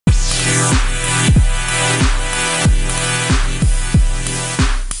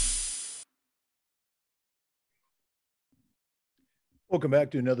Welcome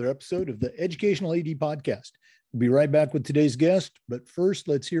back to another episode of the Educational AD Podcast. We'll be right back with today's guest, but first,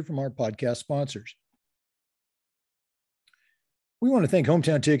 let's hear from our podcast sponsors. We want to thank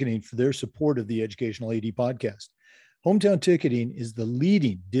Hometown Ticketing for their support of the Educational AD Podcast. Hometown Ticketing is the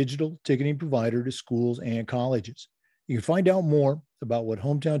leading digital ticketing provider to schools and colleges. You can find out more about what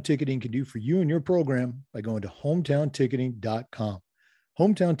Hometown Ticketing can do for you and your program by going to hometownticketing.com.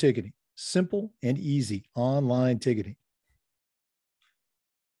 Hometown Ticketing, simple and easy online ticketing.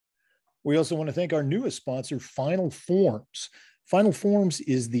 We also want to thank our newest sponsor, Final Forms. Final Forms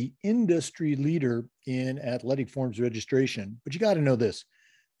is the industry leader in athletic forms registration, but you got to know this.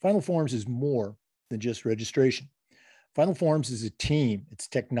 Final Forms is more than just registration. Final Forms is a team, it's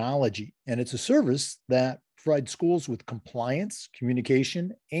technology, and it's a service that provides schools with compliance,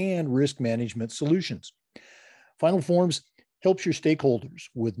 communication, and risk management solutions. Final Forms helps your stakeholders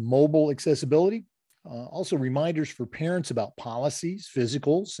with mobile accessibility, also reminders for parents about policies,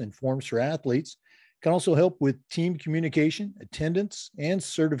 physicals, and forms for athletes. Can also help with team communication, attendance, and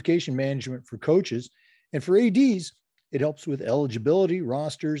certification management for coaches. And for ADs, it helps with eligibility,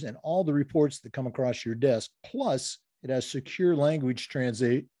 rosters, and all the reports that come across your desk. Plus, it has secure language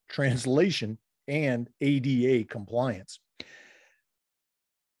translation and ADA compliance.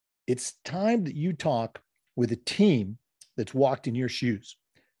 It's time that you talk with a team that's walked in your shoes.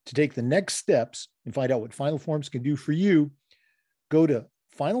 To take the next steps and find out what Final Forms can do for you, go to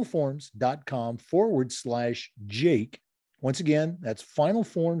finalforms.com/Jake. Once again, that's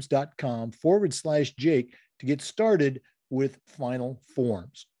finalforms.com/Jake to get started with Final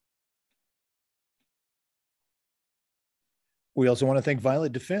Forms. We also want to thank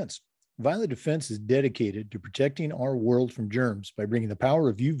Violet Defense. Violet Defense is dedicated to protecting our world from germs by bringing the power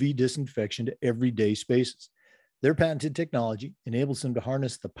of UV disinfection to everyday spaces. Their patented technology enables them to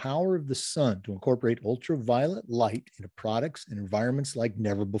harness the power of the sun to incorporate ultraviolet light into products and environments like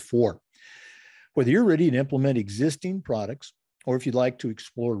never before. Whether you're ready to implement existing products, or if you'd like to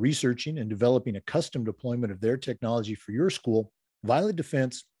explore researching and developing a custom deployment of their technology for your school, Violet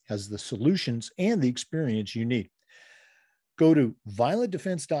Defense has the solutions and the experience you need. Go to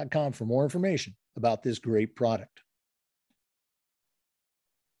violetdefense.com for more information about this great product.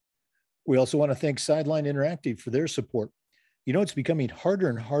 We also want to thank Sideline Interactive for their support. You know, it's becoming harder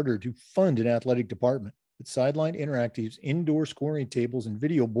and harder to fund an athletic department, but Sideline Interactive's indoor scoring tables and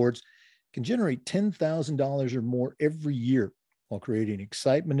video boards can generate $10,000 or more every year while creating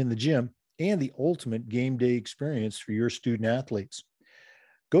excitement in the gym and the ultimate game day experience for your student athletes.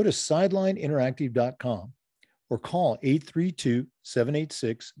 Go to sidelineinteractive.com or call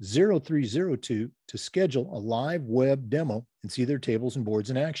 832-786-0302 to schedule a live web demo and see their tables and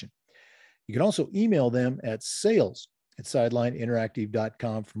boards in action. You can also email them at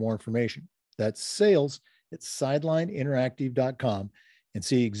sales@sidelineinteractive.com for more information. That's sales@sidelineinteractive.com and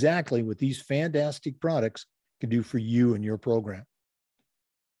see exactly what these fantastic products can do for you and your program.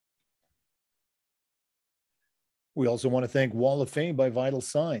 We also want to thank Wall of Fame by Vital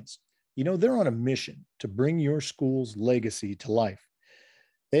Signs. You know, they're on a mission to bring your school's legacy to life.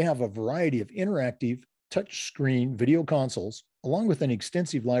 They have a variety of interactive touchscreen video consoles, along with an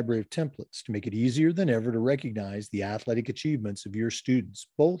extensive library of templates to make it easier than ever to recognize the athletic achievements of your students,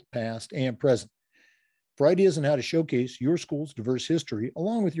 both past and present. For ideas on how to showcase your school's diverse history,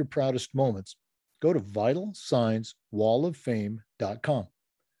 along with your proudest moments, go to vitalsignswalloffame.com.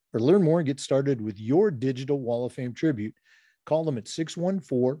 Or learn more and get started with your digital Wall of Fame tribute. Call them at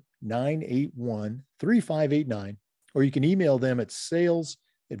 614-981-3589, or you can email them at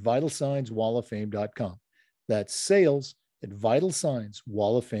sales@vitalsignswalloffame.com. That's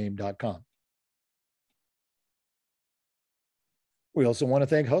sales@vitalsignswalloffame.com. We also want to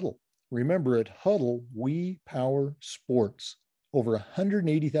thank Hudl. Remember, at Hudl, we power sports. Over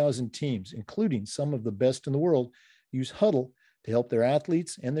 180,000 teams, including some of the best in the world, use Hudl to help their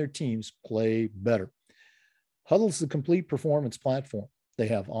athletes and their teams play better. Hudl is the complete performance platform. They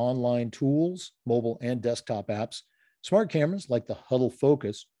have online tools, mobile and desktop apps, smart cameras like the Hudl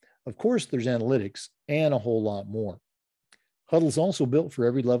Focus. Of course, there's analytics and a whole lot more. Hudl is also built for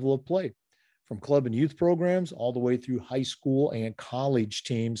every level of play, from club and youth programs all the way through high school and college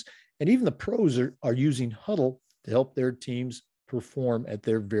teams. And even the pros are using Hudl to help their teams perform at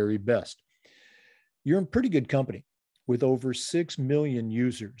their very best. You're in pretty good company with over 6 million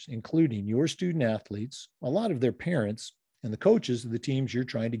users, including your student athletes, a lot of their parents, and the coaches of the teams you're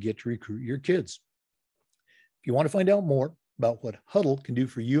trying to get to recruit your kids. If you want to find out more about what Hudl can do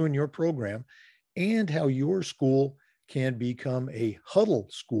for you and your program and how your school can become a Hudl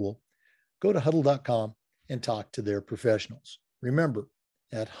school, go to hudl.com and talk to their professionals. Remember,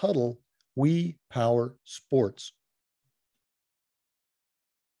 at Hudl, we power sports.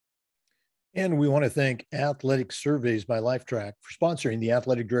 And we want to thank Athletic Surveys by Lifetrack for sponsoring the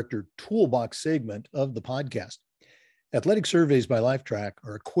Athletic Director Toolbox segment of the podcast. Athletic Surveys by Lifetrack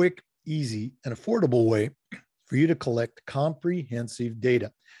are a quick, easy, and affordable way for you to collect comprehensive data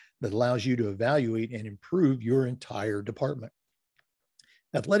that allows you to evaluate and improve your entire department.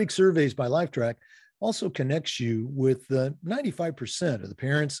 Athletic Surveys by Lifetrack also connects you with the 95% of the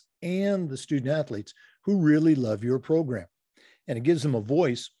parents and the student athletes who really love your program. And it gives them a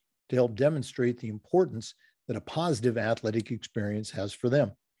voice to help demonstrate the importance that a positive athletic experience has for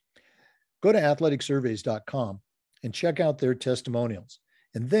them. Go to athleticsurveys.com and check out their testimonials,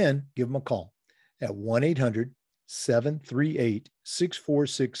 and then give them a call at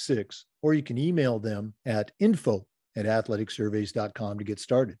 1-800-738-6466, or you can email them at info@athleticsurveys.com to get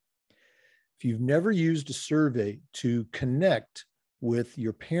started. If you've never used a survey to connect with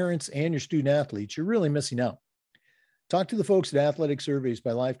your parents and your student athletes, you're really missing out. Talk to the folks at Athletic Surveys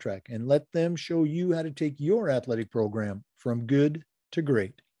by Lifetrack and let them show you how to take your athletic program from good to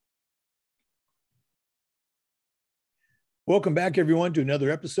great. Welcome back, everyone, to another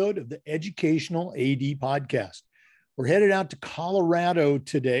episode of the Educational AD Podcast. We're headed out to Colorado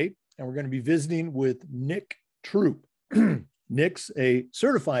today, and we're going to be visiting with Nick Troop. Nick's a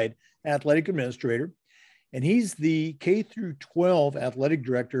certified athletic administrator, and he's the K-12 athletic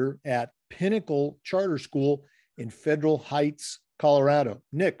director at Pinnacle Charter School in Federal Heights, Colorado.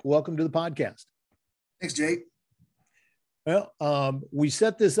 Nick, welcome to the podcast. Thanks, Jake. Well, we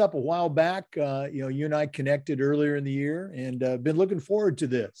set this up a while back. You and I connected earlier in the year, and been looking forward to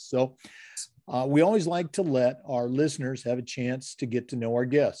this. So we always like to let our listeners have a chance to get to know our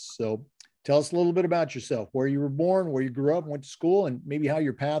guests. So tell us a little bit about yourself, where you were born, where you grew up, went to school, and maybe how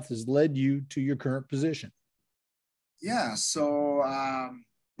your path has led you to your current position. Yeah, so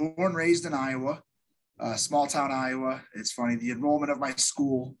born, raised in Iowa. Small town Iowa. It's funny, the enrollment of my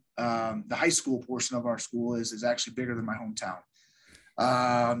school, the high school portion of our school is actually bigger than my hometown.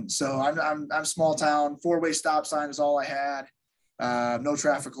 So I'm small town. 4-way stop sign is all I had. No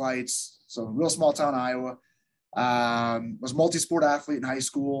traffic lights. So real small town Iowa. Was a multi-sport athlete in high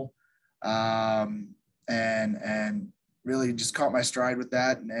school, and really just caught my stride with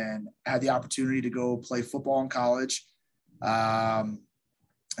that, and had the opportunity to go play football in college.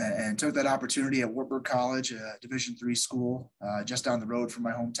 And took that opportunity at Wartburg College, a Division III school, just down the road from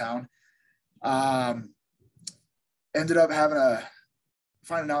my hometown. Ended up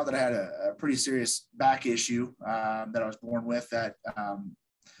finding out that I had a pretty serious back issue that I was born with that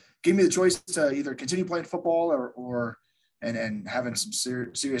gave me the choice to either continue playing football or having some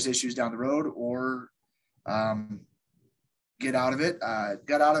serious issues down the road, or get out of it.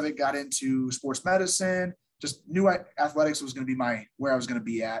 Got out of it, got into sports medicine. Just knew athletics was going to be where I was going to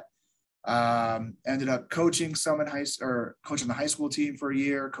be at. Ended up coaching some coaching the high school team for a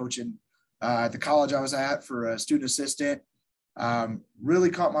year, coaching at the college I was at for a student assistant. Really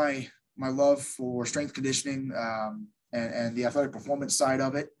caught my love for strength conditioning and the athletic performance side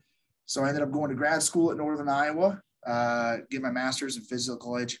of it. So I ended up going to grad school at Northern Iowa, get my master's in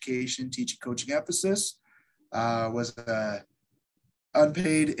physical education, teaching, coaching emphasis. Was a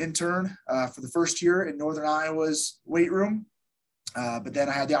unpaid intern for the first year in Northern Iowa's weight room. But then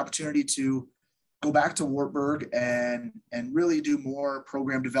I had the opportunity to go back to Wartburg and really do more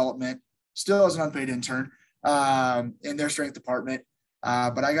program development, still as an unpaid intern in their strength department.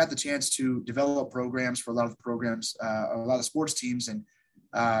 But I got the chance to develop programs for a lot of sports teams, and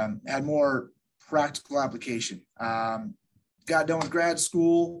had more practical application. Got done with grad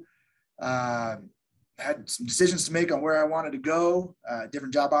school, had some decisions to make on where I wanted to go,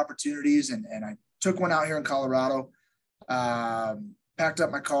 different job opportunities. And I took one out here in Colorado, packed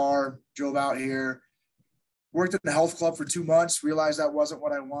up my car, drove out here, worked in the health club for 2 months, realized that wasn't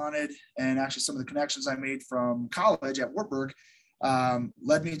what I wanted. And actually some of the connections I made from college at Wartburg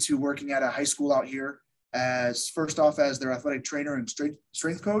led me to working at a high school out here first off as their athletic trainer and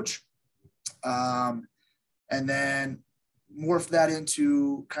strength coach. And then morphed that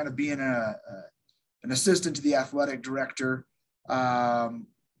into kind of being an assistant to the athletic director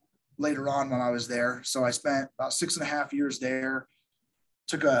later on when I was there. So I spent about 6.5 years there,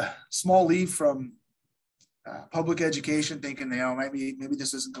 took a small leave from public education, thinking, maybe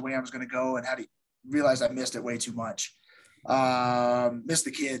this isn't the way I was going to go, and had to realize I missed it way too much. Missed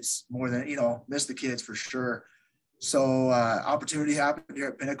the kids more than, missed the kids for sure. So opportunity happened here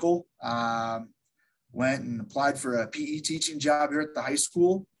at Pinnacle. Went and applied for a PE teaching job here at the high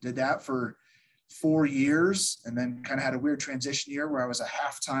school, did that for 4 years, and then kind of had a weird transition year where I was a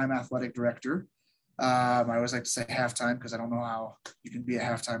halftime athletic director. I always like to say halftime because I don't know how you can be a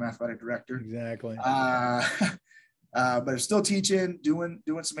halftime athletic director. Exactly. but I'm still teaching, doing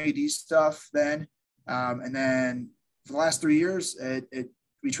some AD stuff then. And then for the last 3 years,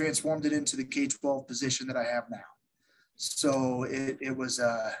 we transformed it into the K-12 position that I have now. So it was,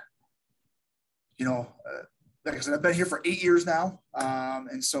 like I said, I've been here for 8 years now.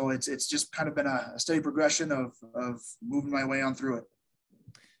 And so it's just kind of been a steady progression of moving my way on through it.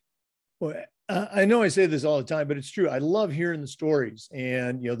 Well, I know I say this all the time, but it's true. I love hearing the stories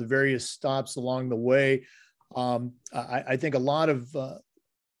and, the various stops along the way. I think a lot of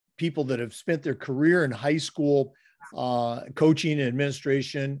people that have spent their career in high school coaching and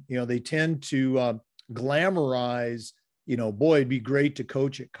administration, they tend to glamorize, boy, it'd be great to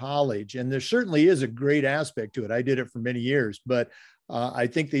coach at college. And there certainly is a great aspect to it. I did it for many years, but I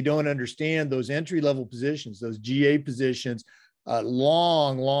think they don't understand those entry-level positions, those GA positions,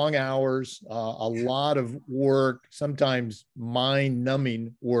 long hours, a lot of work, sometimes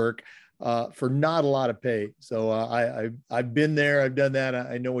mind-numbing work for not a lot of pay. So I've been there, I've done that.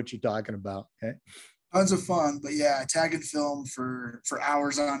 I know what you're talking about. Okay. Tons of fun, but yeah, tagging film for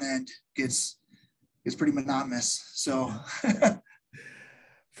hours on end gets pretty monotonous. So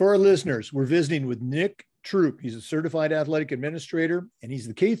for our listeners, we're visiting with Nick Troup. He's a certified athletic administrator, and he's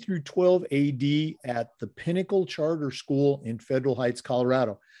the K through 12 AD at the Pinnacle Charter School in Federal Heights,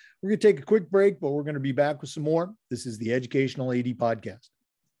 Colorado. We're going to take a quick break, but we're going to be back with some more. This is the Educational AD Podcast.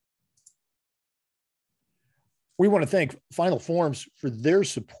 We want to thank Final Forms for their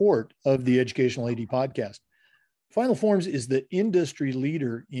support of the Educational AD Podcast. Final Forms is the industry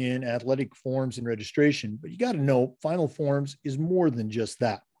leader in athletic forms and registration, but you got to know Final Forms is more than just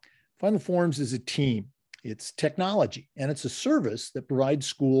that. Final Forms is a team, it's technology, and it's a service that provides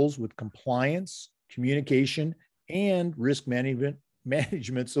schools with compliance, communication, and risk management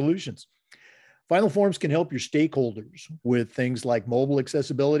solutions. Final Forms can help your stakeholders with things like mobile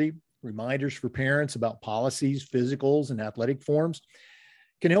accessibility, reminders for parents about policies, physicals, and athletic forms,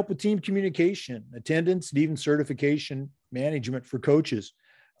 can help with team communication, attendance, and even certification management for coaches.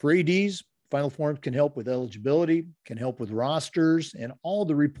 For ADs, Final Forms can help with eligibility, can help with rosters, and all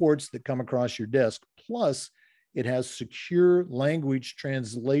the reports that come across your desk. Plus, it has secure language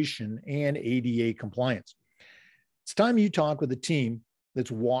translation and ADA compliance. It's time you talk with a team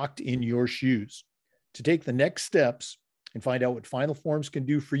that's walked in your shoes. To take the next steps and find out what Final Forms can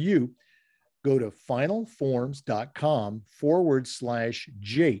do for you, go to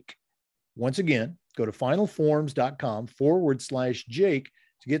finalforms.com/Jake. Once again, go to finalforms.com/Jake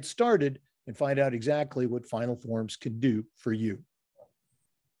to get started and find out exactly what Final Forms can do for you.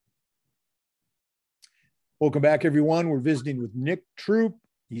 Welcome back, everyone. We're visiting with Nick Troup.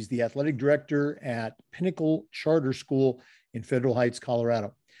 He's the athletic director at Pinnacle Charter School in Federal Heights,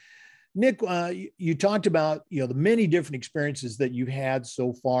 Colorado. Nick, you talked about the many different experiences that you've had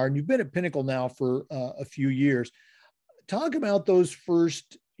so far, and you've been at Pinnacle now for a few years. Talk about those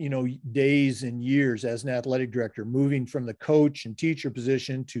first days and years as an athletic director, moving from the coach and teacher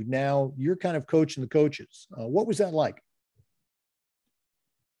position to now you're kind of coaching the coaches. What was that like?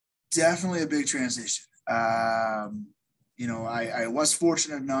 Definitely a big transition. I was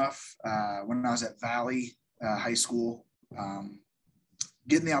fortunate enough when I was at Valley High School,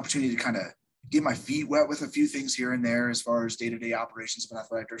 getting the opportunity to kind of get my feet wet with a few things here and there as far as day-to-day operations of an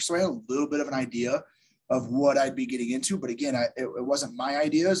athletic director. So I had a little bit of an idea of what I'd be getting into, but again, it wasn't my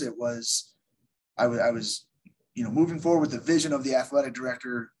ideas. It was, I was, moving forward with the vision of the athletic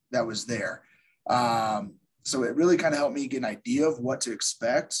director that was there. So it really kind of helped me get an idea of what to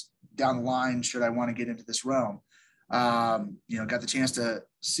expect down the line should I want to get into this realm. Got the chance to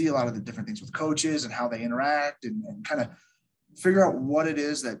see a lot of the different things with coaches and how they interact and kind of figure out what it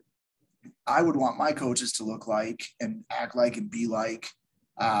is that I would want my coaches to look like and act like and be like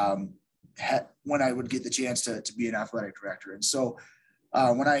when I would get the chance to be an athletic director. And so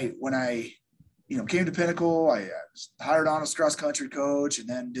when I came to Pinnacle, I was hired on as cross country coach and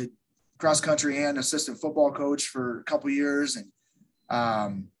then did cross country and assistant football coach for a couple of years. And,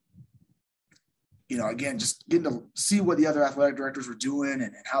 again, just getting to see what the other athletic directors were doing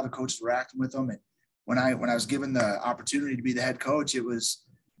and how the coaches were acting with them. And when I was given the opportunity to be the head coach, it was,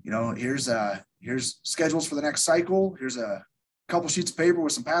 here's schedules for the next cycle. Here's a couple sheets of paper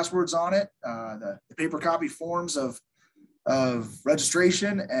with some passwords on it, the paper copy forms of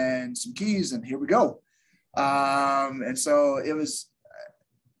registration and some keys, and here we go. And so it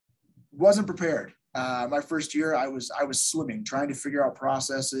wasn't prepared. My first year, I was swimming, trying to figure out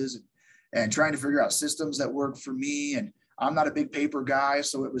processes and trying to figure out systems that work for me. And I'm not a big paper guy,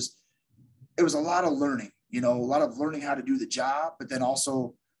 so it was a lot of learning, a lot of learning how to do the job, but then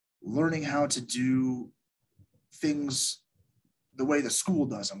also learning how to do things the way the school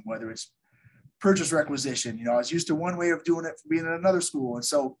does them, whether it's purchase requisition. I was used to one way of doing it from being in another school. And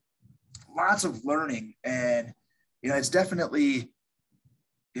so lots of learning, and, it's definitely,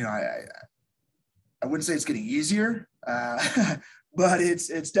 I wouldn't say it's getting easier, but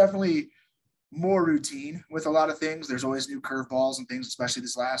it's definitely more routine with a lot of things. There's always new curveballs and things, especially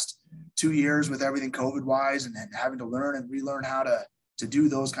this last 2 years with everything COVID wise, and having to learn and relearn how to do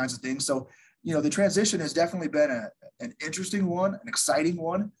those kinds of things. So, the transition has definitely been an interesting one, an exciting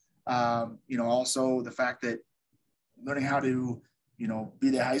one. Also the fact that learning how to, be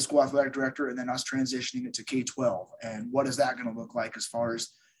the high school athletic director, and then us transitioning it to K-12. And what is that going to look like as far as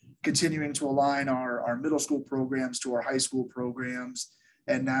continuing to align our middle school programs to our high school programs.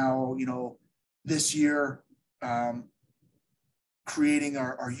 And now, this year, creating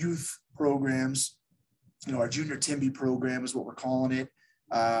our youth programs, our junior Timby program is what we're calling it.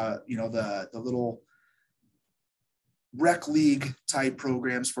 The little rec league type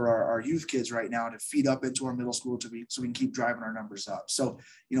programs for our youth kids right now to feed up into our middle school so we can keep driving our numbers up. So,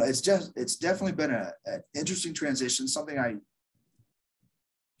 it's definitely been an interesting transition, something I'm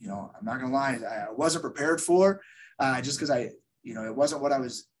not gonna lie, I wasn't prepared for, just because it wasn't what I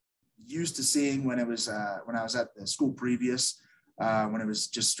was used to seeing when I was at the school previous, when it was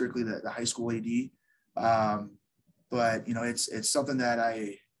just strictly the high school AD. But it's something that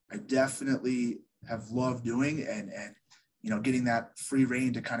I definitely have loved doing, and getting that free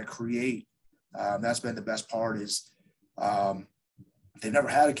reign to kind of create. That's been the best part. Is they've never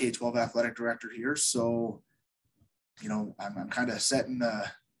had a K-12 athletic director here, so I'm kind of setting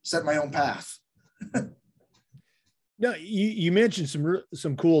my own path. No, you mentioned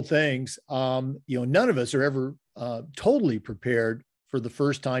some cool things. None of us are ever totally prepared for the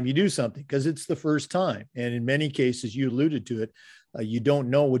first time you do something, because it's the first time. And in many cases, you alluded to it, you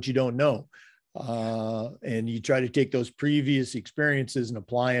don't know what you don't know. And you try to take those previous experiences and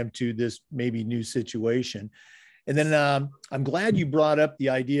apply them to this maybe new situation. And then I'm glad you brought up the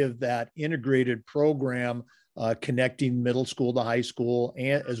idea of that integrated program, connecting middle school to high school,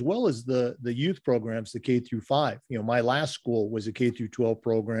 and as well as the youth programs, the K-5. My last school was a K-12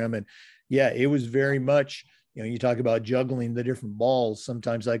 program, and yeah, it was very much, you talk about juggling the different balls.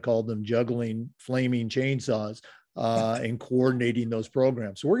 Sometimes I called them juggling flaming chainsaws, and coordinating those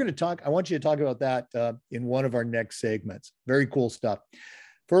programs. So I want you to talk about that in one of our next segments. Very cool stuff.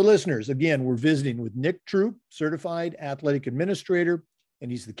 For our listeners, again, we're visiting with Nick Troop, certified athletic administrator,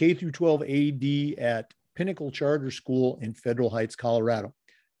 and he's the K-12 AD at Pinnacle Charter School in Federal Heights, Colorado.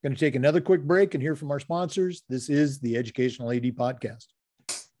 Going to take another quick break and hear from our sponsors. This is the Educational AD Podcast.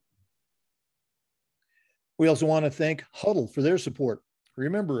 We also want to thank Hudl for their support.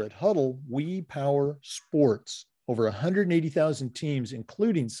 Remember, at Hudl, we power sports. Over 180,000 teams,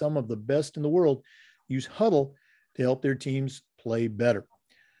 including some of the best in the world, use Hudl to help their teams play better.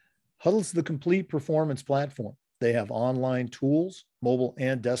 Hudl's the complete performance platform. They have online tools, mobile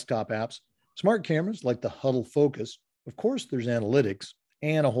and desktop apps, smart cameras like the Hudl Focus. Of course, there's analytics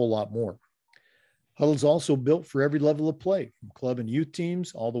and a whole lot more. Hudl's also built for every level of play, from club and youth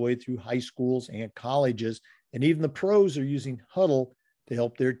teams all the way through high schools and colleges, and even the pros are using Hudl to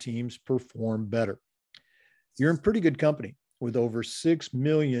help their teams perform better. You're in pretty good company with over 6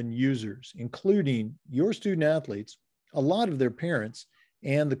 million users, including your student athletes, a lot of their parents,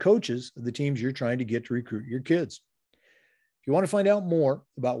 and the coaches of the teams you're trying to get to recruit your kids. If you want to find out more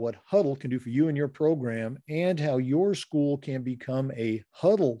about what Hudl can do for you and your program, and how your school can become a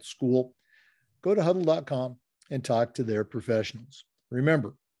Hudl school, go to Hudl.com and talk to their professionals.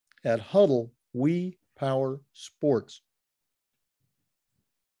 Remember, at Hudl, we power sports.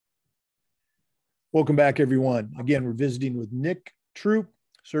 Welcome back, everyone. Again, we're visiting with Nick Troop,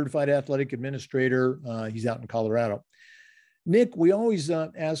 certified athletic administrator. He's out in Colorado. Nick, we always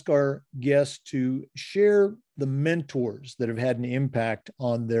ask our guests to share the mentors that have had an impact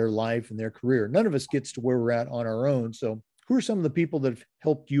on their life and their career. None of us gets to where we're at on our own. So who are some of the people that have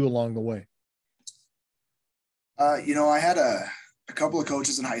helped you along the way? I had a couple of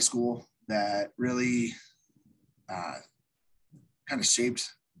coaches in high school that really kind of shaped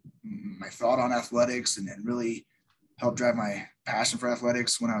my thought on athletics and really helped drive my passion for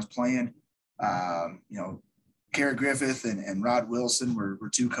athletics when I was playing. Kerry Griffith and Rod Wilson were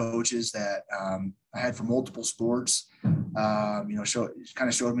two coaches that I had for multiple sports. Kind of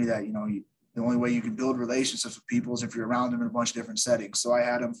showed me that, the only way you can build relationships with people is if you're around them in a bunch of different settings. So I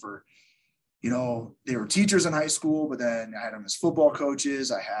had them for, they were teachers in high school, but then I had them as football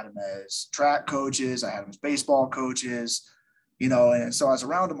coaches. I had them as track coaches. I had them as baseball coaches, and so I was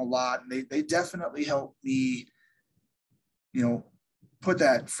around them a lot, and they definitely helped me, put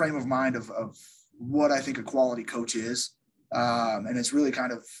that frame of mind of what I think a quality coach is. And it's really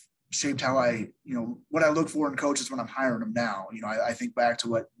kind of shaped how what I look for in coaches when I'm hiring them now. I think back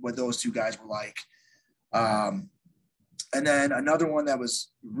to what those two guys were like. And then another one that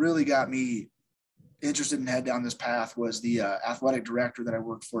was really got me interested in head down this path was the athletic director that I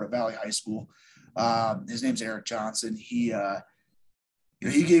worked for at Valley High School. His name's Eric Johnson. He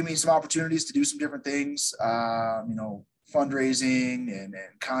gave me some opportunities to do some different things, fundraising and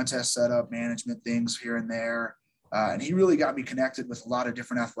contest setup, management things here and there. And he really got me connected with a lot of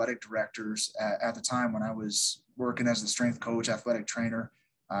different athletic directors at the time when I was working as the strength coach, athletic trainer.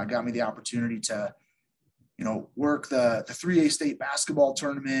 Got me the opportunity to, work the 3A state basketball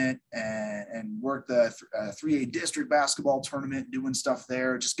tournament and work the 3A district basketball tournament, doing stuff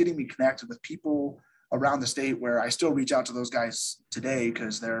there, just getting me connected with people around the state where I still reach out to those guys today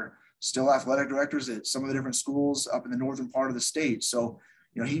because they're still athletic directors at some of the different schools up in the northern part of the state. So,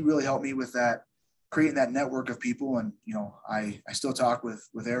 he really helped me with that, creating that network of people. And, I still talk with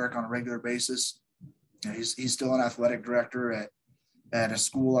Eric on a regular basis. He's still an athletic director at a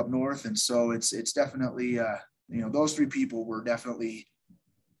school up north. And so it's definitely, those three people were definitely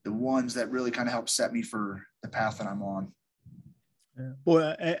the ones that really kind of helped set me for the path that I'm on. Yeah.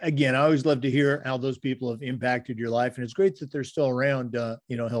 Boy, again, I always love to hear how those people have impacted your life. And it's great that they're still around,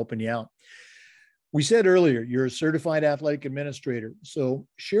 helping you out. We said earlier, you're a certified athletic administrator. So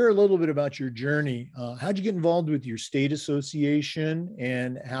share a little bit about your journey. How'd you get involved with your state association,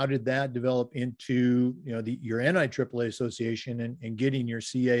 and how did that develop into, your NIAAA association and getting your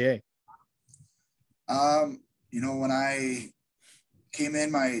CAA? When I came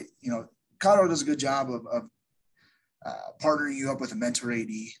in, Colorado does a good job of partnering you up with a mentor AD,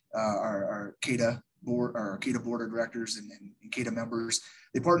 our CATA board, our CATA board of directors and CATA members.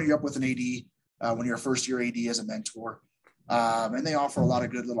 They partner you up with an AD when you're a first year AD as a mentor. And they offer a lot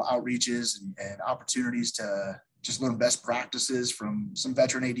of good little outreaches and opportunities to just learn best practices from some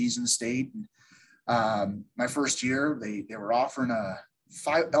veteran ADs in the state. And, my first year, they were offering a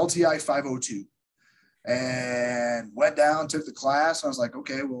LTI 502, and went down, took the class. And I was like,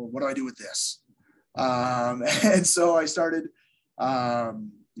 okay, well, what do I do with this? And so I started,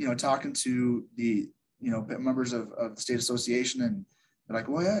 talking to the, members of the state association, and they're like,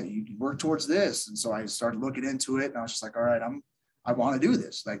 well, yeah, you can work towards this. And so I started looking into it, and I was just like, all right, I want to do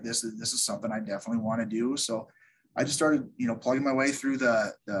this. Like, this is something I definitely want to do. So I just started, plugging my way through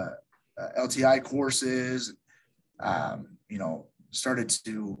the LTI courses, started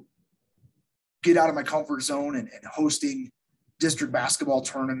to get out of my comfort zone and hosting district basketball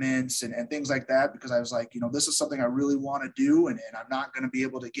tournaments and things like that, because I was like, this is something I really want to do. And I'm not going to be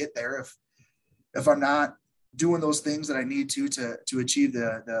able to get there if I'm not doing those things that I need to achieve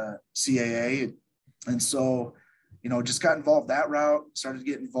the CAA. And so, just got involved that route, started to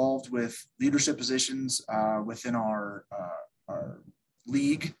get involved with leadership positions within our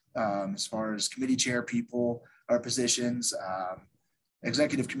league, as far as committee chair people, our positions,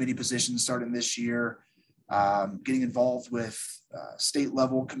 executive committee positions starting this year, getting involved with state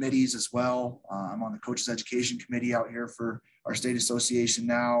level committees as well. I'm on the coaches education committee out here for our state association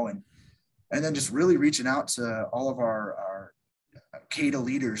now. And then just really reaching out to all of our CATA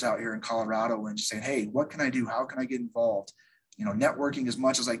leaders out here in Colorado and just saying, hey, what can I do? How can I get involved? Networking as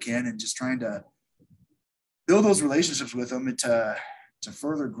much as I can and just trying to build those relationships with them and to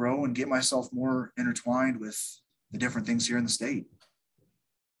further grow and get myself more intertwined with the different things here in the state.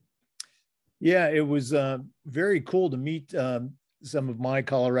 Yeah, it was very cool to meet some of my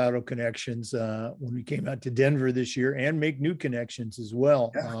Colorado connections when we came out to Denver this year, and make new connections as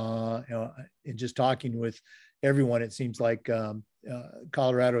well. Yeah. And just talking with everyone, it seems like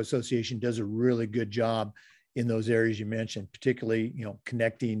Colorado Association does a really good job in those areas you mentioned, particularly,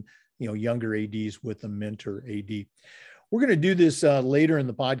 connecting, younger ADs with a mentor AD. We're going to do this later in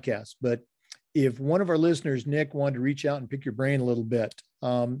the podcast, but if one of our listeners, Nick, wanted to reach out and pick your brain a little bit,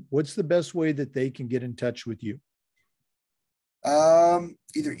 what's the best way that they can get in touch with you?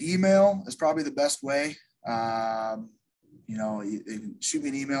 Either email is probably the best way. You can shoot me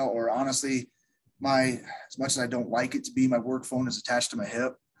an email, or honestly, as much as I don't like it to be, my work phone is attached to my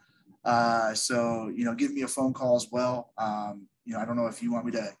hip. So, give me a phone call as well. I don't know if you want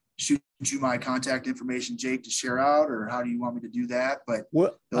me to shoot you my contact information, Jake, to share out, or how do you want me to do that? But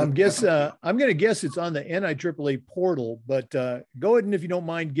I'm going to guess it's on the NIAAA portal, but go ahead, and if you don't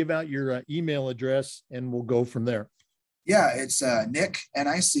mind, give out your email address and we'll go from there. Yeah, it's Nick,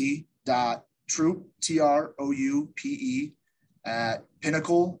 NIC Troupe, TROUPE at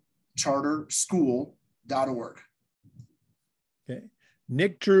pinnaclecharterschool.org. Okay.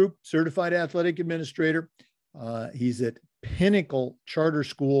 Nick Troupe, certified athletic administrator. He's at Pinnacle Charter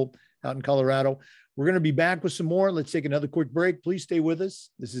School. out in Colorado. We're going to be back with some more. Let's take another quick break. Please stay with us.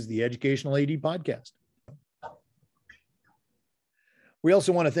 This is the Educational AD Podcast. We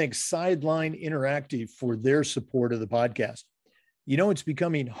also want to thank Sideline Interactive for their support of the podcast. You know, it's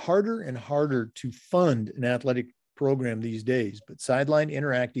becoming harder and harder to fund an athletic program these days, but Sideline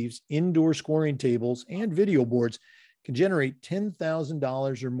Interactive's indoor scoring tables and video boards can generate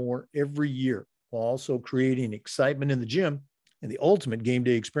 $10,000 or more every year, while also creating excitement in the gym and the ultimate game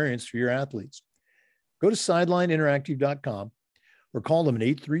day experience for your athletes. Go to sidelineinteractive.com or call them at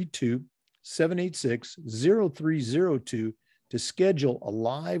 832-786-0302 to schedule a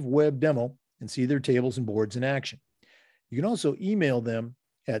live web demo and see their tables and boards in action. You can also email them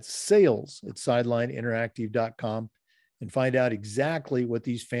at sales@sidelineinteractive.com and find out exactly what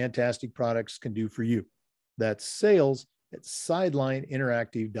these fantastic products can do for you. That's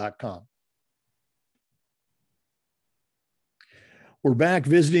sales@sidelineinteractive.com. We're back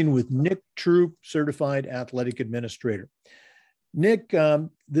visiting with Nick Troop, Certified Athletic Administrator. Nick,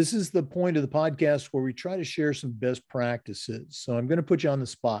 this is the point of the podcast where we try to share some best practices. So I'm going to put you on the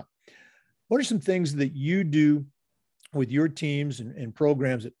spot. What are some things that you do with your teams and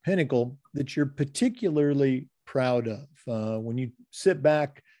programs at Pinnacle that you're particularly proud of? When you sit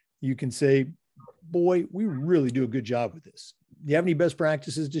back, you can say, boy, we really do a good job with this. Do you have any best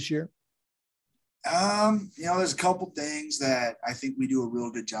practices to share? There's a couple things that I think we do a real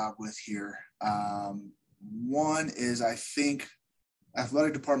good job with here. One is, I think,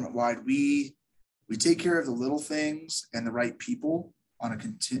 athletic department wide, we take care of the little things and the right people on a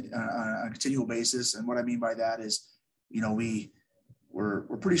continual basis. And what I mean by that is, we're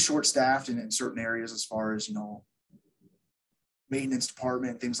pretty short staffed in certain areas as far as, maintenance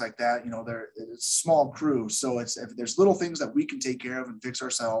department, things like that. It's a small crew. So if there's little things that we can take care of and fix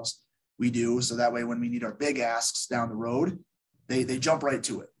ourselves, we do. So that way, when we need our big asks down the road, they jump right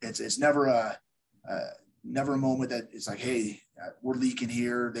to it. It's never a moment that it's like, hey, we're leaking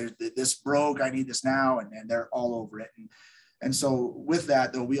here. This broke. I need this now. And they're all over it. And so with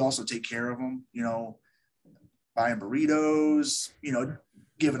that, though, we also take care of them, buying burritos,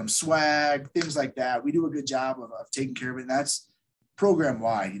 giving them swag, things like that. We do a good job of taking care of it. And that's program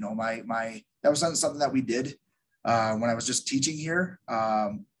wide. That was something that we did when I was just teaching here.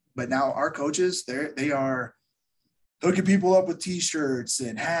 But now our coaches, they are hooking people up with T-shirts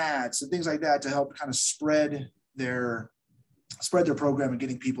and hats and things like that to help kind of spread their program and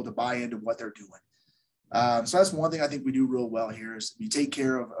getting people to buy into what they're doing. So that's one thing I think we do real well here is we take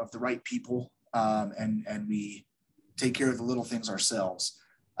care of the right people and we take care of the little things ourselves.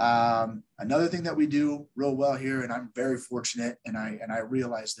 Another thing that we do real well here, and I'm very fortunate, and I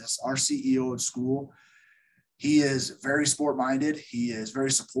realize this, our CEO at school, he is very sport-minded. He is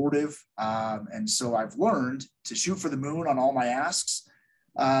very supportive. And so I've learned to shoot for the moon on all my asks.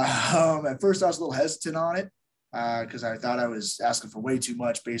 At first I was a little hesitant on it because I thought I was asking for way too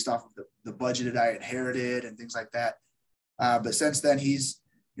much based off of the budget that I inherited and things like that. But since then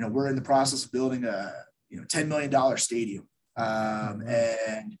we're in the process of building a, $10 million stadium. In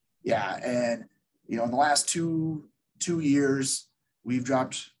the last two years, we've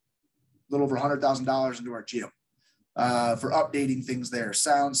dropped a little over $100,000 into our gym for updating things there,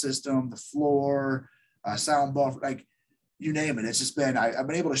 sound system, the floor, sound buffer, like you name it. It's just been, I've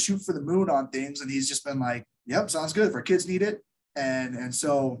been able to shoot for the moon on things, and he's just been like, yep, sounds good. If our kids need it. And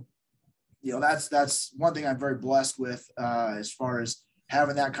so, that's one thing I'm very blessed with as far as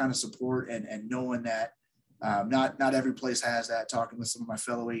having that kind of support and knowing that not every place has that, talking with some of my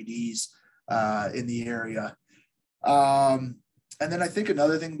fellow ADs in the area. And then I think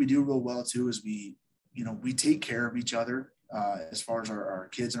another thing we do real well too is we take care of each other as far as our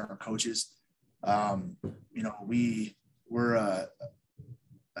kids and our coaches. We're a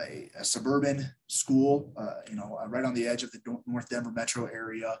suburban school, right on the edge of the North Denver metro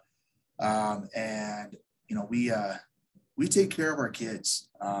area. We take care of our kids.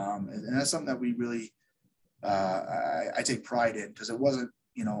 And that's something that we really, I take pride in, because it wasn't,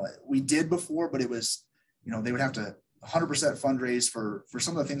 we did before, but it was, they would have to 100% fundraise for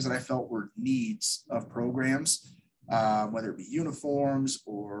some of the things that I felt were needs of programs, whether it be uniforms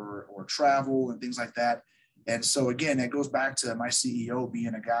or travel and things like that. And so again, it goes back to my CEO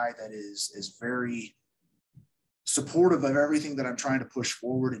being a guy that is very supportive of everything that I'm trying to push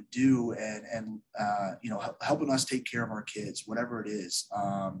forward and do, and helping us take care of our kids, whatever it is.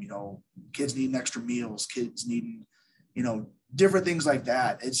 Kids needing extra meals, kids needing, different things like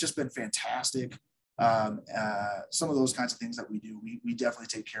that. It's just been fantastic. Some of those kinds of things that we do, we definitely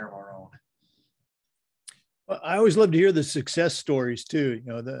take care of our own. I always love to hear the success stories too.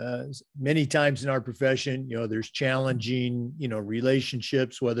 Many times in our profession, there's challenging,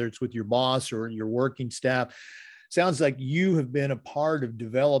 relationships, whether it's with your boss or your working staff. Sounds like you have been a part of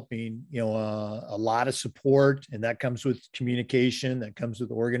developing, a lot of support, and that comes with communication, that comes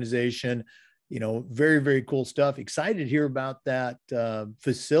with organization. Very, very cool stuff. Excited to hear about that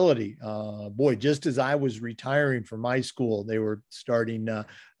facility. Boy, just as I was retiring from my school, they were starting a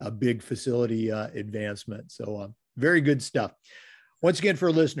big facility advancement. So very good stuff. Once again, for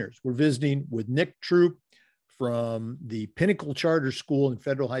our listeners, we're visiting with Nick Troup from the Pinnacle Charter School in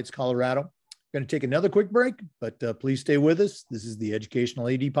Federal Heights, Colorado. Going to take another quick break, but please stay with us. This is the Educational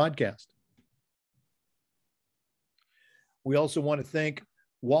AD Podcast. We also want to thank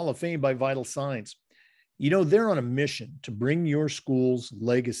Wall of Fame by Vital Signs. They're on a mission to bring your school's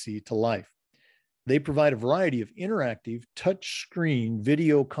legacy to life. They provide a variety of interactive touchscreen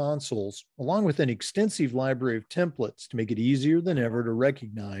video consoles, along with an extensive library of templates to make it easier than ever to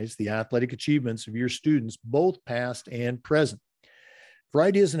recognize the athletic achievements of your students, both past and present. For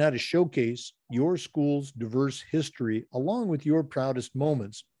ideas on how to showcase your school's diverse history along with your proudest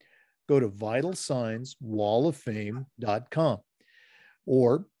moments, go to vitalsignswalloffame.com.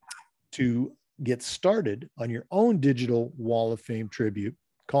 Or to get started on your own digital Wall of Fame tribute,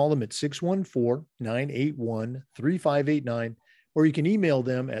 call them at 614-981-3589, or you can email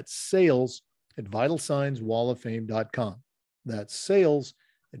them at sales@vitalsignswalloffame.com. That's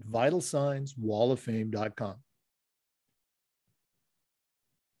sales@vitalsignswalloffame.com.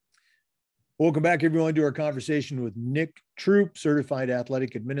 Welcome back, everyone, to our conversation with Nick Troup, Certified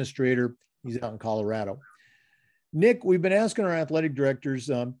Athletic Administrator. He's out in Colorado. Nick, we've been asking our athletic directors,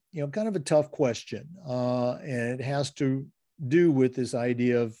 kind of a tough question, and it has to do with this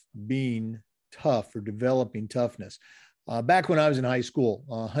idea of being tough or developing toughness. Back when I was in high school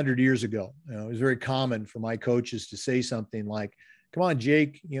 100 years ago, it was very common for my coaches to say something like, "Come on,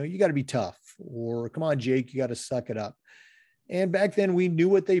 Jake, you got to be tough," or "Come on, Jake, you got to suck it up." And back then we knew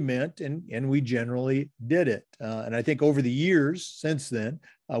what they meant, and we generally did it. And I think over the years since then,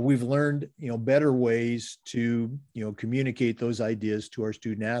 we've learned, better ways to, communicate those ideas to our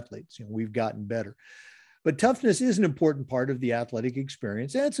student athletes. We've gotten better. But toughness is an important part of the athletic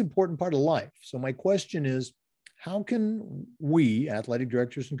experience, and it's an important part of life. So my question is, how can we, athletic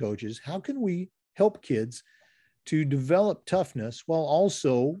directors and coaches, how can we help kids to develop toughness while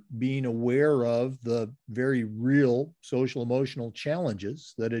also being aware of the very real social emotional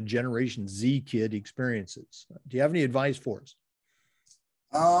challenges that a Generation Z kid experiences? Do you have any advice for us?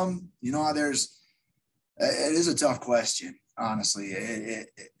 It is a tough question, honestly,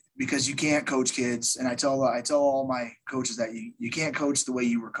 because you can't coach kids. And I tell all my coaches that you can't coach the way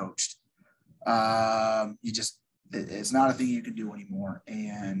you were coached. It's not a thing you can do anymore.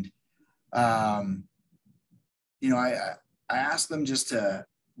 And, I ask them just to,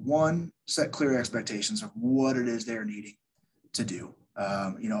 one, set clear expectations of what it is they're needing to do.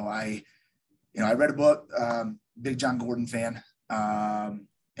 I read a book, big John Gordon fan, and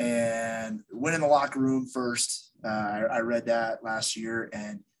went in the locker room first. I read that last year,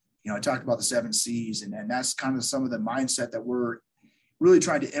 and, I talked about the 7 C's, and that's kind of some of the mindset that we're really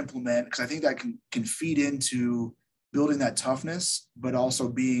trying to implement, because I think that can feed into building that toughness, but also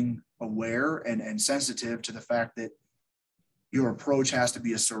being aware and sensitive to the fact that your approach has to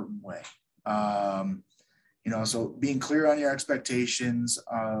be a certain way. So being clear on your expectations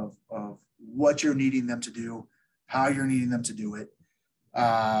of what you're needing them to do, how you're needing them to do it.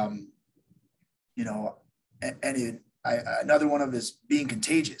 Another one of is being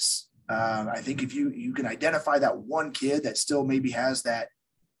contagious. I think if you can identify that one kid that still maybe has that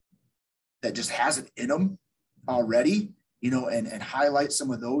just has it in them already, and highlight some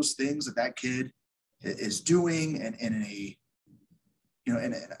of those things that kid is doing, and in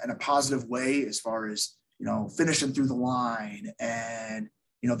a positive way, as far as, finishing through the line, and,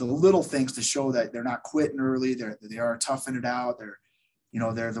 the little things to show that they're not quitting early. They are toughing it out. They're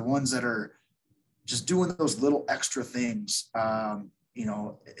the ones that are just doing those little extra things.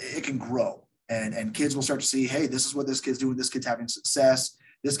 It can grow, and kids will start to see, hey, this is what this kid's doing. This kid's having success.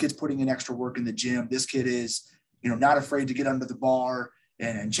 This kid's putting in extra work in the gym. This kid is, not afraid to get under the bar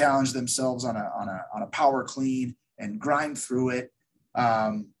and challenge themselves on a power clean and grind through it.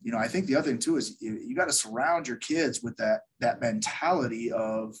 I think the other thing too is you got to surround your kids with that mentality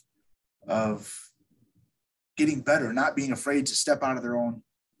of getting better, not being afraid to step out of their own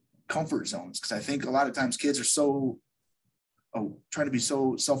comfort zones. Because I think a lot of times kids are trying to be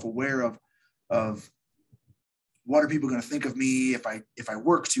so self-aware of what are people going to think of me if I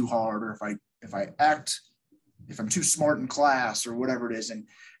work too hard, or if I'm too smart in class, or whatever it is, and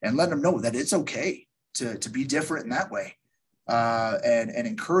letting them know that it's okay. to be different in that way, and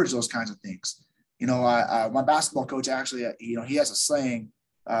encourage those kinds of things. My basketball coach actually, he has a saying.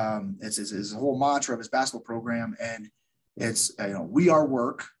 It's a whole mantra of his basketball program, and it's we are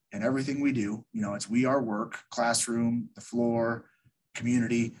work and everything we do. It's we are work, classroom, the floor,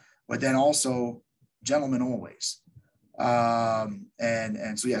 community, but then also gentlemen always.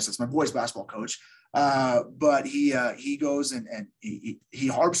 And so yes, it's my boys basketball coach. But he goes and he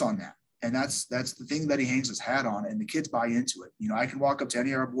harps on that. And that's the thing that he hangs his hat on, and the kids buy into it. I can walk up to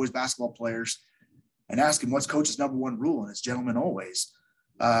any of our boys basketball players and ask him, what's coach's number one rule? And it's gentlemen always.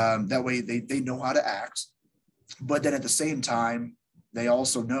 That way they know how to act, but then at the same time, they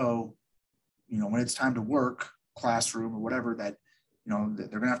also know, when it's time to work, classroom or whatever, that, that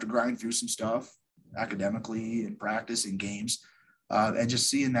they're going to have to grind through some stuff academically and practice and games. And just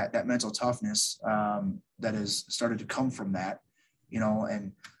seeing that mental toughness that has started to come from that,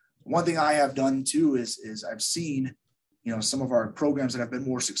 and one thing I have done too is I've seen, some of our programs that have been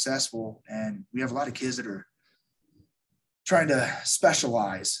more successful, and we have a lot of kids that are trying to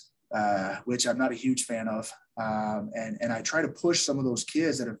specialize, which I'm not a huge fan of. And I try to push some of those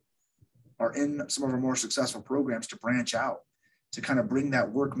kids that are in some of our more successful programs to branch out, to kind of bring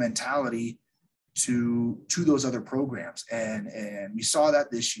that work mentality to those other programs. And we saw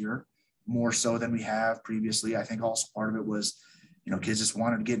that this year more so than we have previously. I think also part of it was, kids just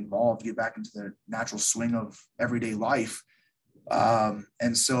wanted to get involved, get back into the natural swing of everyday life. And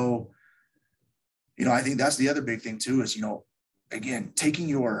so, I think that's the other big thing too, is, again,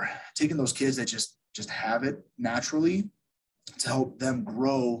 taking those kids that just have it naturally to help them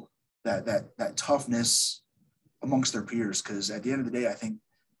grow that toughness amongst their peers. Cause at the end of the day, I think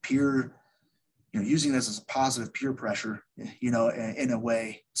using this as a positive peer pressure, in a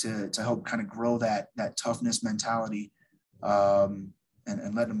way to help kind of grow that toughness mentality, and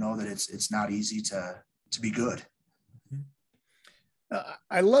let them know that it's not easy to be good.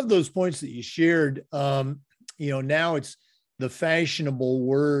 I love those points that you shared. Now it's the fashionable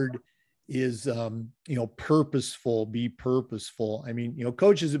word is, purposeful, be purposeful. I mean,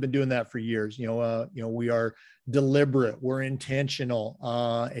 coaches have been doing that for years. We are deliberate, we're intentional.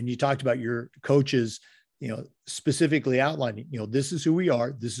 And you talked about your coaches, specifically outlining, this is who we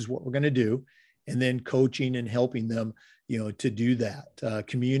are, this is what we're going to do. And then coaching and helping them, to do that,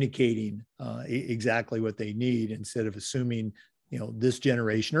 communicating exactly what they need instead of assuming, this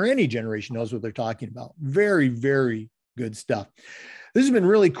generation or any generation knows what they're talking about. Very, very good stuff. This has been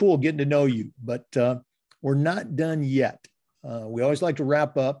really cool getting to know you, but we're not done yet. We always like to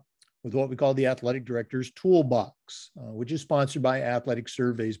wrap up with what we call the Athletic Director's Toolbox, which is sponsored by Athletic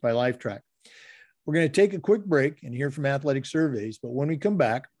Surveys by Lifetrack. We're going to take a quick break and hear from Athletic Surveys, but when we come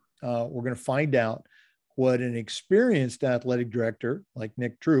back, we're going to find out what an experienced athletic director like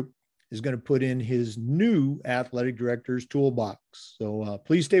Nick Troop is going to put in his new Athletic Director's Toolbox. So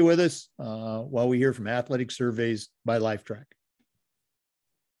please stay with us while we hear from Athletic Surveys by Lifetrack.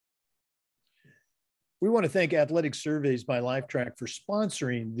 We want to thank Athletic Surveys by Lifetrack for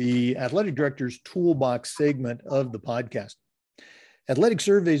sponsoring the Athletic Director's Toolbox segment of the podcast. Athletic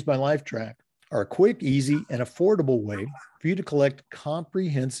Surveys by Lifetrack are a quick, easy, and affordable way for you to collect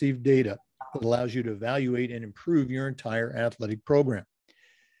comprehensive data that allows you to evaluate and improve your entire athletic program.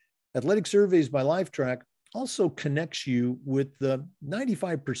 Athletic Surveys by Lifetrack also connects you with the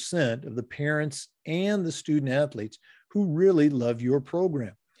 95% of the parents and the student athletes who really love your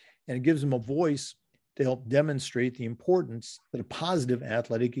program. And it gives them a voice to help demonstrate the importance that a positive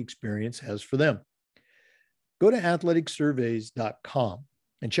athletic experience has for them. Go to athleticsurveys.com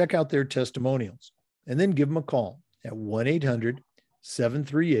and check out their testimonials, and then give them a call at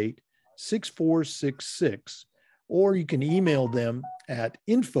 1-800-738-6466, or you can email them at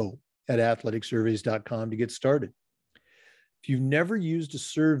info@athleticsurveys.com to get started. If you've never used a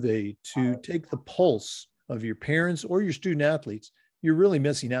survey to take the pulse of your parents or your student athletes, you're really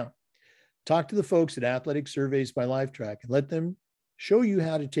missing out. Talk to the folks at Athletic Surveys by Lifetrack and let them show you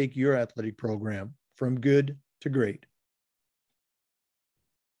how to take your athletic program from good to great.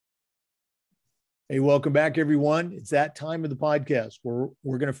 Hey, welcome back, everyone. It's that time of the podcast where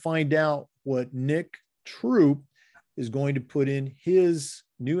we're going to find out what Nick Troop is going to put in his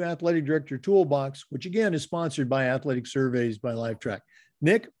new Athletic Director Toolbox, which again is sponsored by Athletic Surveys by Lifetrack.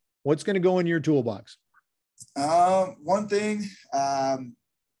 Nick, what's going to go in your toolbox? One thing,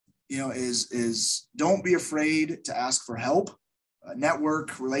 is don't be afraid to ask for help,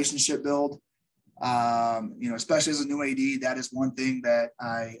 network, relationship build. Especially as a new AD, that is one thing that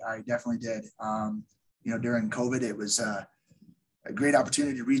I definitely did. During COVID, it was a great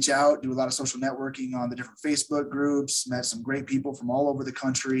opportunity to reach out, do a lot of social networking on the different Facebook groups, met some great people from all over the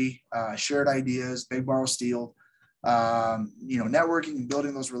country, shared ideas, big borrow steal, networking and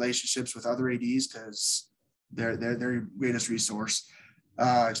building those relationships with other ADs, because they're your greatest resource,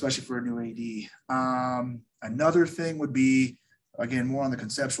 especially for a new AD. Another thing would be, again, more on the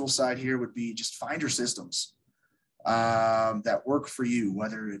conceptual side here, would be just find your systems that work for you,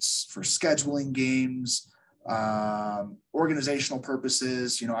 whether it's for scheduling games, organizational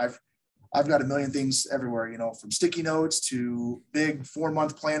purposes. I've got a million things everywhere, from sticky notes to big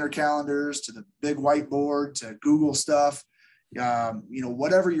 4-month planner calendars to the big whiteboard to Google stuff.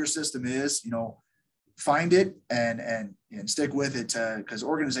 Whatever your system is, find it and stick with it, because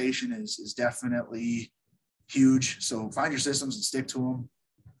organization is definitely huge. So find your systems and stick to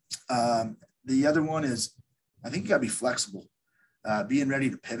them. The other one is, I think you gotta be flexible, being ready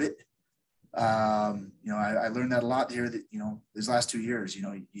to pivot. I learned that a lot here, that, these last 2 years,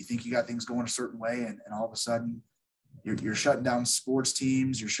 you think you got things going a certain way, and all of a sudden you're shutting down sports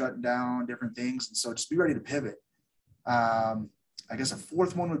teams, you're shutting down different things. And so just be ready to pivot. I guess a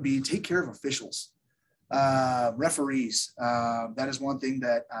fourth one would be take care of officials, referees. That is one thing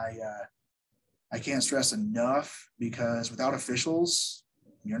that I can't stress enough, because without officials,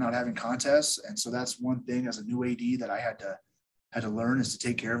 you're not having contests. And so that's one thing as a new AD that I had to learn, is to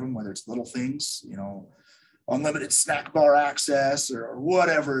take care of them, whether it's little things, unlimited snack bar access or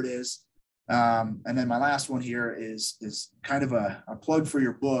whatever it is. And then my last one here is kind of a plug for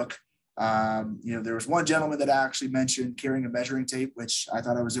your book. There was one gentleman that actually mentioned carrying a measuring tape, which I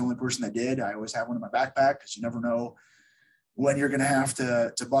thought I was the only person that did. I always have one in my backpack, because you never know when you're going to have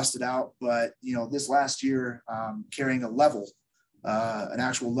to bust it out. But, this last year, carrying a level, an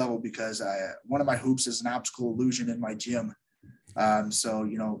actual level, because one of my hoops is an optical illusion in my gym. So,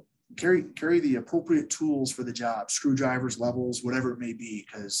 carry the appropriate tools for the job, screwdrivers, levels, whatever it may be,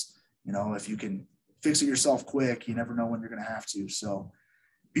 because, if you can fix it yourself quick, you never know when you're going to have to. So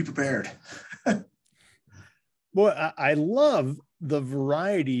be prepared. Boy, I love the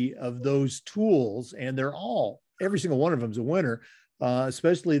variety of those tools, and every single one of them is a winner,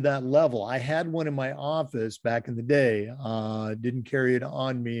 especially that level. I had one in my office back in the day, didn't carry it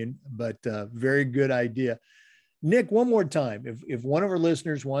on me, but very good idea. Nick, one more time, if one of our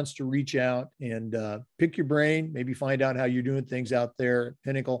listeners wants to reach out and pick your brain, maybe find out how you're doing things out there at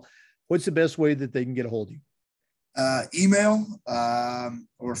Pinnacle, what's the best way that they can get a hold of you? Email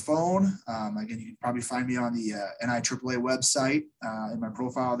or phone. Again, you can probably find me on the NIAAA website. In my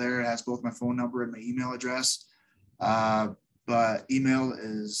profile there, it has both my phone number and my email address. But email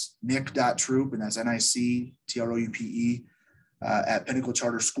is nick.troupe, and that's NICTROUPE at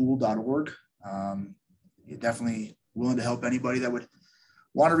pinnaclecharterschool.org. You're definitely willing to help anybody that would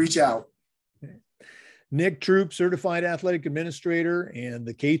want to reach out. Nick Troupe, certified athletic administrator and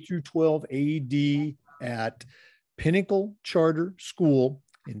the K-12 AD at Pinnacle Charter School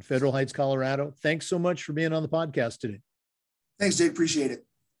in Federal Heights, Colorado. Thanks so much for being on the podcast today. Thanks, Jake. Appreciate it.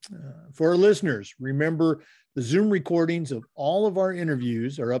 For our listeners, remember the Zoom recordings of all of our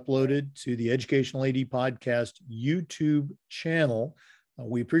interviews are uploaded to the Educational AD Podcast YouTube channel.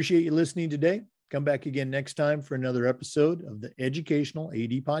 We appreciate you listening today. Come back again next time for another episode of the Educational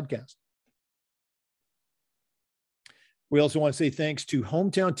AD Podcast. We also want to say thanks to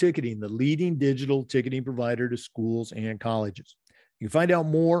Hometown Ticketing, the leading digital ticketing provider to schools and colleges. You can find out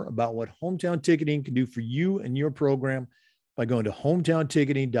more about what Hometown Ticketing can do for you and your program by going to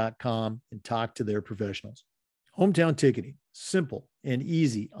hometownticketing.com and talk to their professionals. Hometown Ticketing, simple and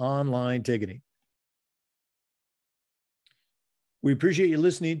easy online ticketing. We appreciate you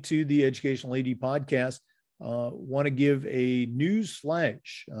listening to the Educational AD Podcast. Want to give a news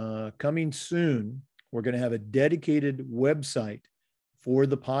flash coming soon. We're going to have a dedicated website for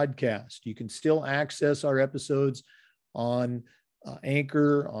the podcast. You can still access our episodes on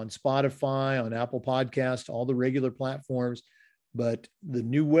Anchor, on Spotify, on Apple Podcasts, all the regular platforms. But the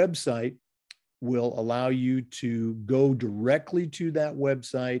new website will allow you to go directly to that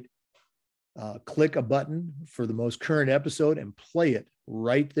website, click a button for the most current episode and play it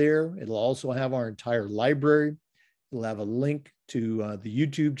right there. It'll also have our entire library. It'll have a link to the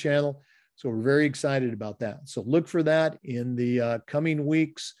YouTube channel. So we're very excited about that. So look for that in the coming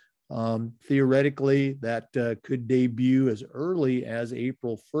weeks. Theoretically, that could debut as early as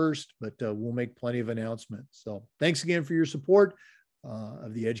April 1st, but we'll make plenty of announcements. So thanks again for your support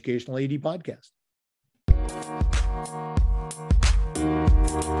of the Educational AD Podcast.